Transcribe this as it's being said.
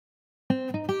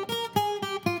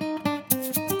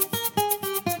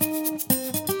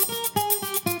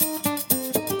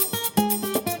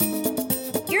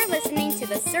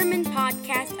sermon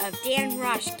podcast of Dan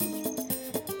Roschke,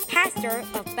 pastor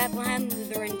of Bethlehem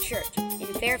Lutheran Church in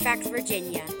Fairfax,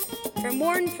 Virginia. For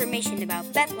more information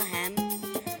about Bethlehem,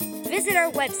 visit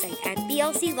our website at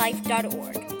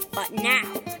blclife.org. But now,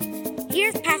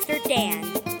 here's Pastor Dan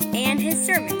and his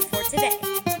sermon for today.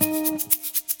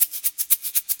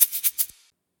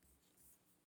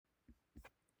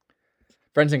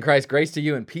 Friends in Christ, grace to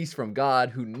you and peace from God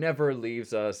who never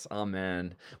leaves us.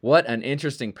 Amen. What an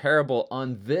interesting parable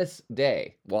on this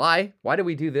day. Why? Why do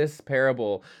we do this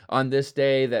parable on this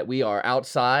day that we are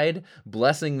outside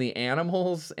blessing the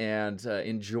animals and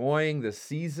enjoying the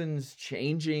seasons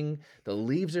changing? The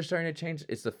leaves are starting to change.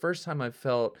 It's the first time I've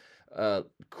felt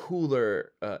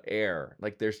cooler air.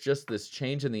 Like there's just this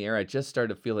change in the air. I just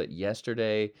started to feel it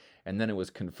yesterday, and then it was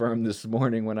confirmed this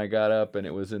morning when I got up, and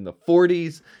it was in the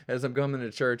 40s as I'm coming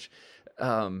to church.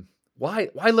 Why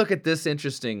look at this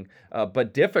interesting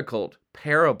but difficult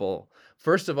parable?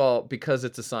 First of all, because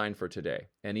it's a sign for today.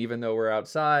 And even though we're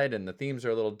outside and the themes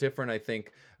are a little different, I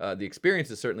think the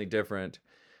experience is certainly different.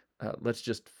 Let's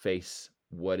just face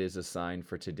what is a sign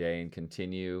for today and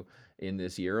continue in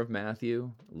this year of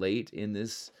Matthew, late in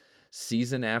this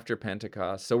season after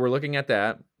Pentecost. So we're looking at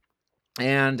that.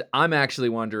 And I'm actually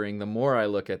wondering, the more I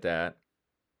look at that,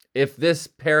 if this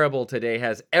parable today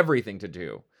has everything to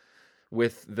do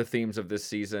with the themes of this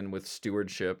season, with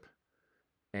stewardship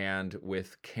and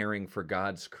with caring for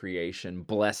God's creation,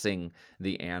 blessing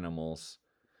the animals.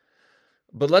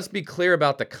 But let's be clear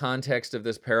about the context of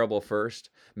this parable first.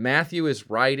 Matthew is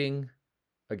writing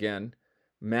to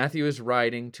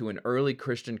an early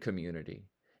Christian community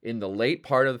in the late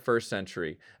part of the first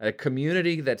century, a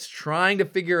community that's trying to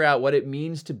figure out what it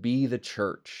means to be the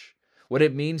church, what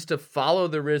it means to follow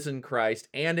the risen Christ,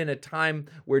 and in a time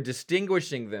where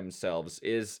distinguishing themselves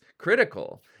is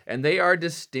critical. And they are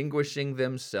distinguishing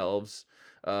themselves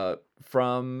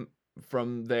from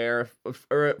some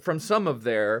of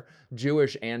their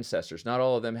Jewish ancestors. Not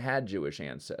all of them had Jewish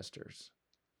ancestors.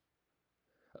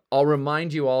 I'll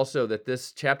remind you also that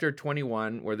this chapter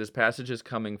 21, where this passage is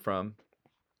coming from,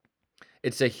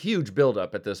 it's a huge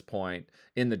buildup at this point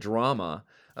in the drama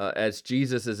as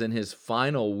Jesus is in his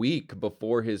final week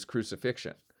before his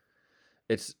crucifixion.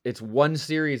 It's one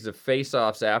series of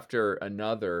face-offs after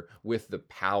another with the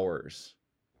powers.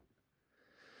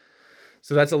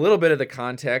 So that's a little bit of the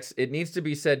context. It needs to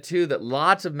be said, too, that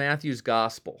lots of Matthew's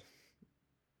gospel,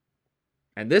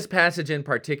 and this passage in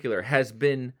particular, has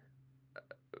been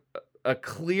a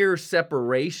clear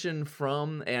separation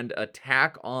from and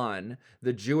attack on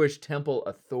the Jewish temple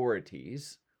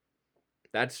authorities.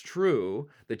 That's true.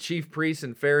 The chief priests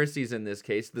and Pharisees in this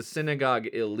case, the synagogue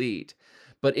elite.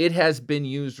 But it has been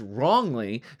used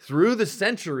wrongly through the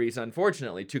centuries,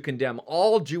 unfortunately, to condemn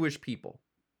all Jewish people.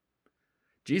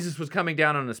 Jesus was coming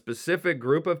down on a specific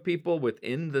group of people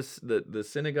within the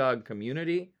synagogue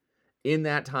community in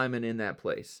that time and in that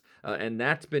place. And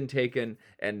that's been taken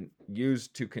and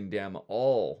used to condemn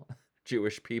all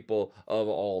Jewish people of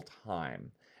all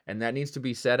time. And that needs to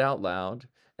be said out loud,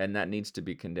 and that needs to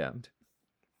be condemned.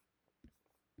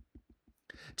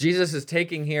 Jesus is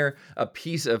taking here a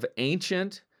piece of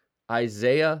ancient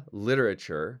Isaiah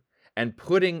literature and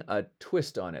putting a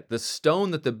twist on it. The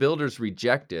stone that the builders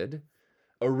rejected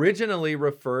originally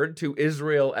referred to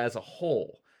Israel as a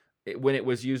whole when it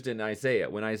was used in Isaiah,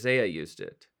 when Isaiah used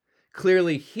it.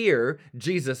 Clearly here,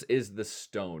 Jesus is the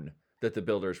stone that the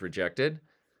builders rejected,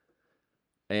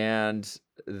 and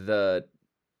the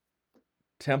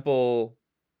temple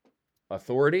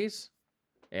authorities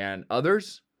and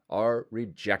others are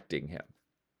rejecting him.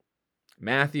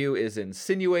 Matthew is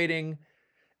insinuating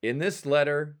in this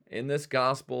letter, in this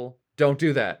gospel, don't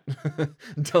do that.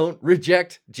 Don't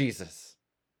reject Jesus.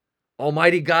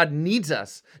 Almighty God needs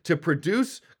us to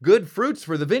produce good fruits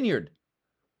for the vineyard.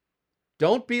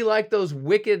 Don't be like those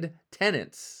wicked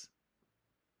tenants.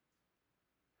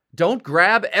 Don't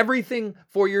grab everything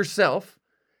for yourself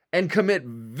and commit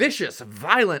vicious,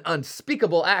 violent,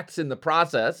 unspeakable acts in the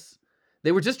process.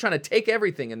 They were just trying to take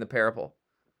everything in the parable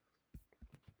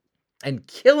and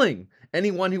killing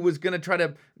anyone who was going to try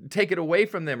to take it away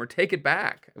from them or take it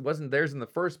back. It wasn't theirs in the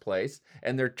first place,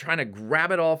 and they're trying to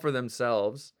grab it all for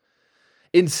themselves.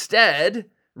 Instead,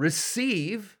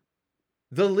 receive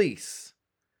the lease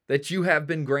that you have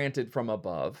been granted from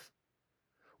above,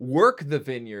 work the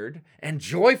vineyard, and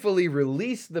joyfully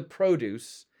release the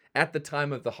produce at the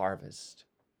time of the harvest.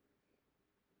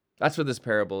 That's what this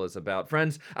parable is about.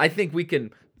 Friends, I think we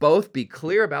can both be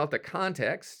clear about the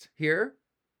context here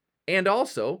and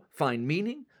also find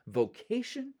meaning,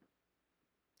 vocation,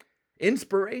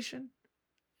 inspiration,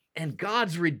 and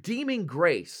God's redeeming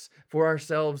grace for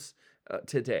ourselves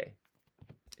today.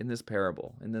 in this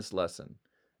parable, in this lesson.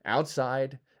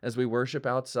 Outside, as we worship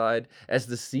outside, as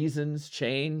the seasons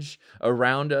change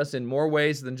around us in more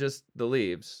ways than just the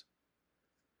leaves,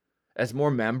 as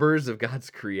more members of God's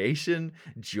creation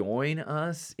join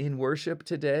us in worship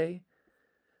today.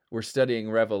 We're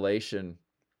studying Revelation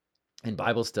in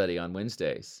Bible study on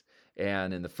Wednesdays.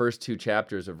 And in the first 2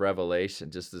 chapters of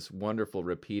Revelation, just this wonderful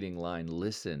repeating line,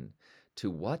 listen to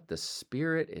what the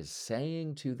Spirit is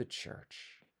saying to the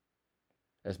church.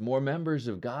 As more members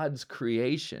of God's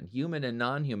creation, human and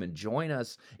non-human, join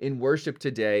us in worship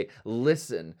today,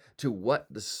 listen to what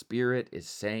the Spirit is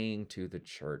saying to the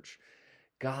church.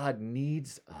 God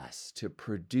needs us to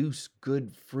produce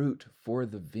good fruit for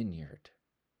the vineyard.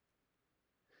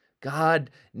 God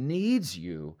needs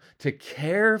you to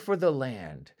care for the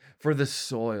land, for the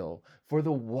soil, for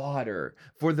the water,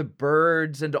 for the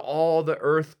birds and all the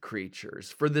earth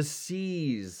creatures, for the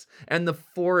seas and the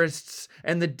forests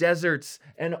and the deserts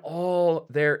and all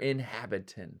their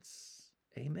inhabitants.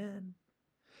 Amen.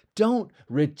 Don't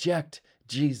reject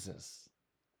Jesus.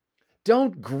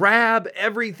 Don't grab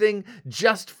everything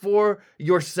just for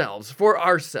yourselves, for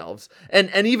ourselves, and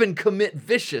even commit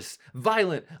vicious,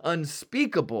 violent,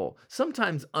 unspeakable,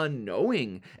 sometimes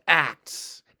unknowing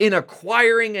acts in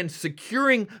acquiring and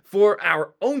securing for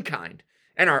our own kind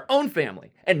and our own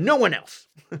family and no one else.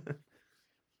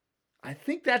 I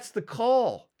think that's the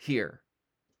call here.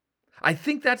 I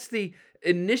think that's the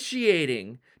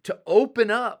initiating to open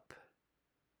up,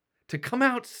 to come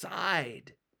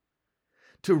outside,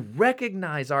 to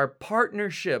recognize our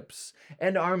partnerships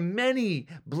and our many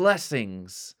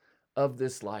blessings of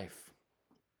this life.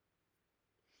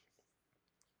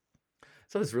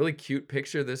 So this really cute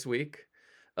picture this week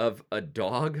of a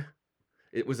dog.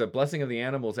 It was a Blessing of the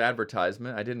Animals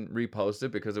advertisement. I didn't repost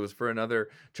it because it was for another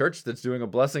church that's doing a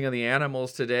Blessing of the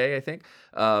Animals today, I think.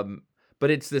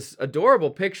 But it's this adorable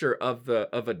picture of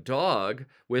a dog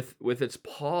with its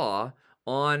paw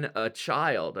on a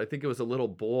child. I think it was a little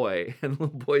boy, and the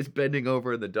little boy's bending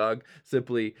over, and the dog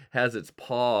simply has its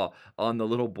paw on the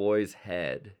little boy's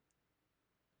head.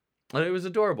 And it was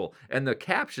adorable. And the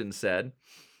caption said,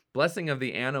 "Blessing of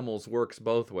the Animals works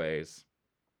both ways."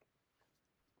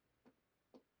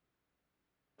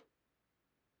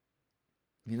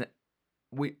 I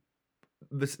mean,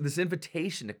 this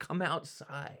invitation to come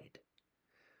outside,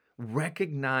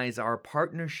 recognize our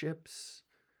partnerships,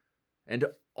 and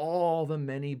all the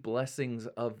many blessings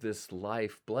of this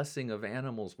life. Blessing of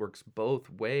animals works both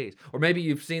ways. Or maybe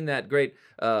you've seen that great,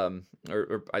 I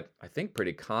think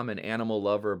pretty common animal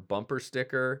lover bumper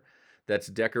sticker that's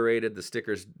decorated. The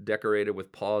sticker's decorated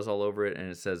with paws all over it,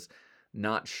 and it says,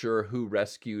 "Not sure who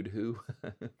rescued who."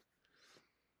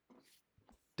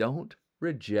 Don't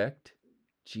reject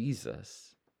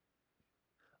Jesus.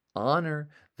 Honor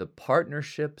the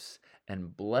partnerships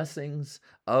and blessings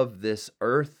of this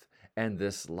earth and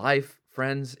this life,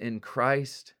 friends in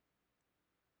Christ.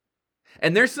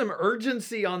 And there's some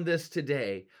urgency on this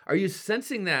today. Are you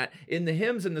sensing that in the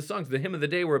hymns and the songs? The hymn of the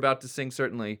day we're about to sing,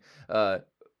 certainly.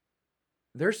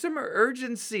 There's some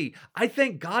urgency. I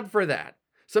thank God for that.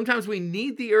 Sometimes we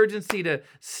need the urgency to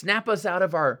snap us out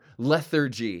of our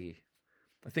lethargy.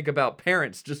 I think about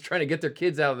parents just trying to get their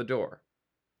kids out of the door.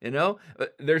 You know,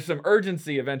 there's some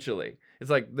urgency eventually.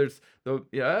 It's like there's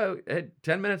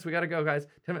 10 minutes. We got to go, guys.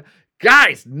 10 minutes.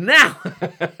 Guys, now.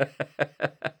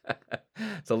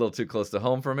 It's a little too close to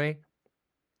home for me.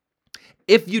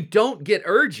 If you don't get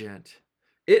urgent,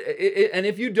 and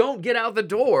if you don't get out the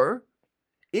door,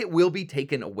 it will be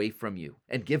taken away from you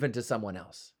and given to someone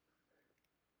else.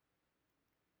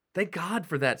 Thank God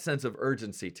for that sense of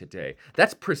urgency today.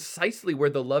 That's precisely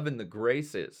where the love and the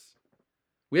grace is.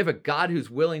 We have a God who's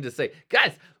willing to say,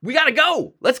 guys, we got to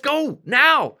go. Let's go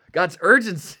now. God's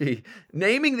urgency,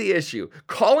 naming the issue,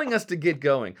 calling us to get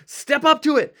going. Step up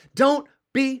to it. Don't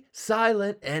be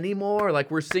silent anymore. Like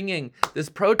we're singing this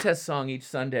protest song each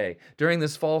Sunday during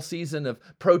this fall season of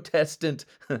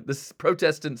this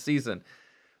Protestant season.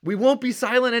 We won't be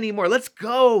silent anymore. Let's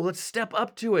go. Let's step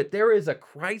up to it. There is a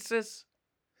crisis.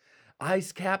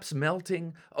 Ice caps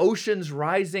melting, oceans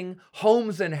rising,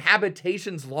 homes and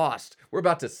habitations lost. We're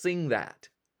about to sing that.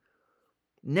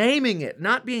 Naming it,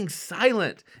 not being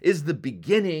silent, is the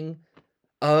beginning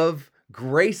of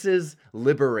grace's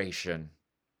liberation.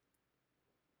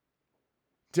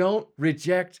 Don't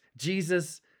reject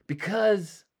Jesus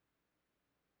because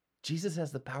Jesus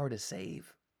has the power to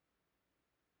save.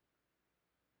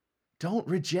 Don't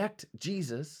reject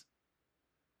Jesus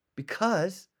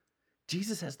because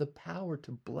Jesus has the power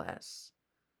to bless,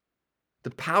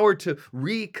 the power to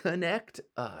reconnect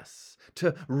us,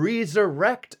 to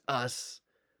resurrect us,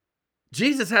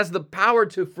 Jesus has the power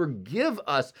to forgive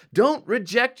us. Don't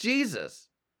reject Jesus.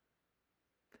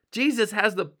 Jesus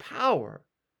has the power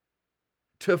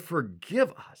to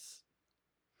forgive us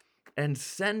and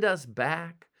send us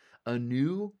back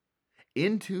anew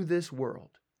into this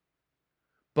world,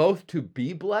 both to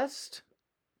be blessed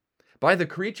by the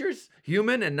creatures,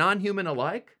 human and non-human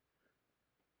alike,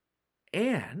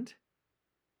 and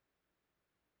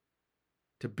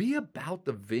to be about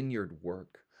the vineyard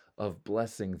work of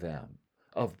blessing them,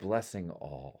 of blessing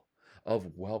all,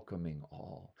 of welcoming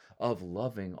all, of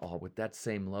loving all with that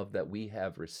same love that we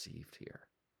have received here.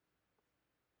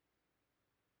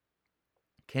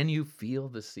 Can you feel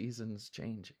the seasons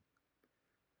changing?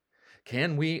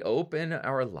 Can we open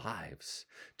our lives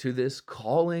to this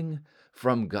calling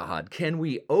from God? Can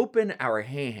we open our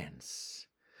hands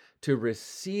to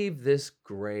receive this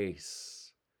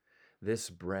grace, this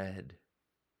bread,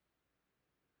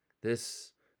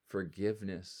 this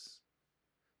forgiveness,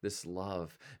 this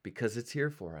love, because it's here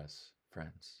for us,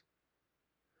 friends,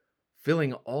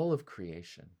 filling all of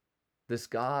creation. This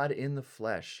God in the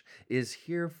flesh is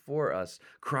here for us.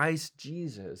 Christ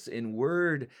Jesus in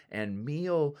word and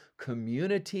meal,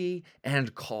 community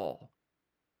and call.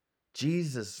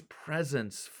 Jesus'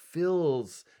 presence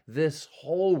fills this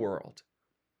whole world.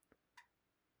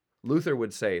 Luther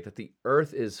would say that the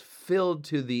earth is filled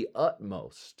to the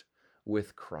utmost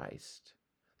with Christ.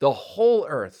 The whole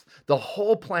earth, the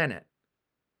whole planet.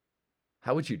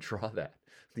 How would you draw that?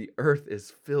 The earth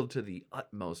is filled to the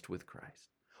utmost with Christ.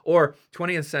 Or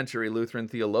 20th century Lutheran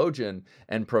theologian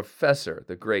and professor,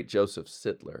 the great Joseph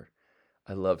Sittler.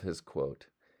 I love his quote.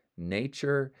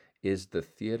 Nature is the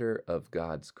theater of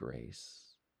God's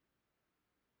grace.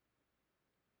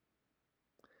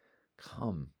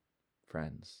 Come,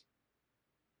 friends.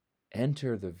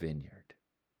 Enter the vineyard.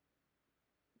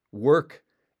 Work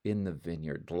in the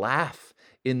vineyard. Laugh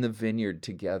in the vineyard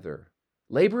together.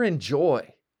 Labor in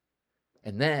joy.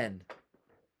 And then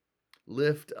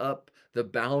lift up the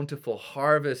bountiful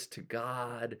harvest to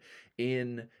God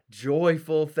in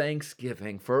joyful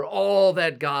thanksgiving for all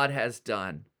that God has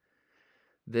done.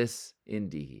 This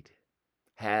indeed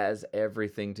has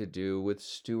everything to do with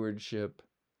stewardship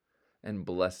and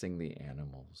blessing the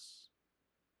animals.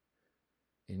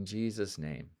 In Jesus'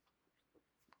 name,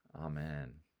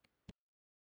 amen.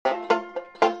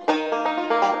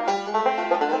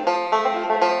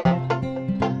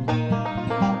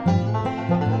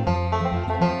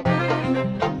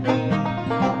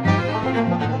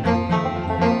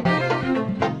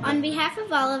 On behalf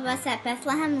of all of us at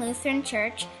Bethlehem Lutheran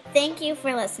Church, thank you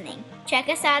for listening. Check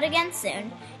us out again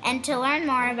soon, and to learn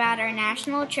more about our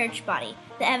national church body,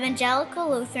 the Evangelical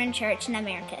Lutheran Church in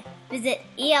America, visit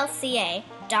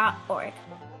elca.org.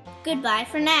 Goodbye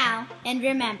for now, and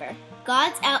remember,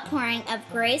 God's outpouring of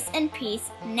grace and peace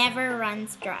never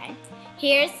runs dry.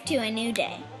 Here's to a new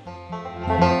day.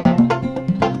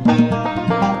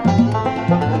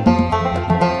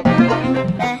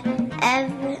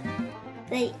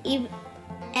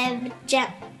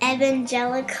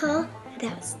 Evangelical.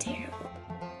 That was terrible.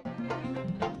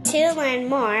 To learn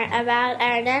more about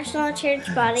our national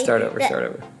church body. Start over.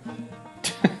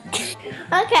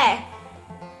 Okay.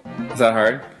 Is that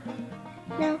hard?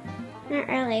 No, not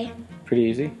really. Pretty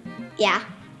easy? Yeah.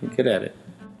 You're good at it.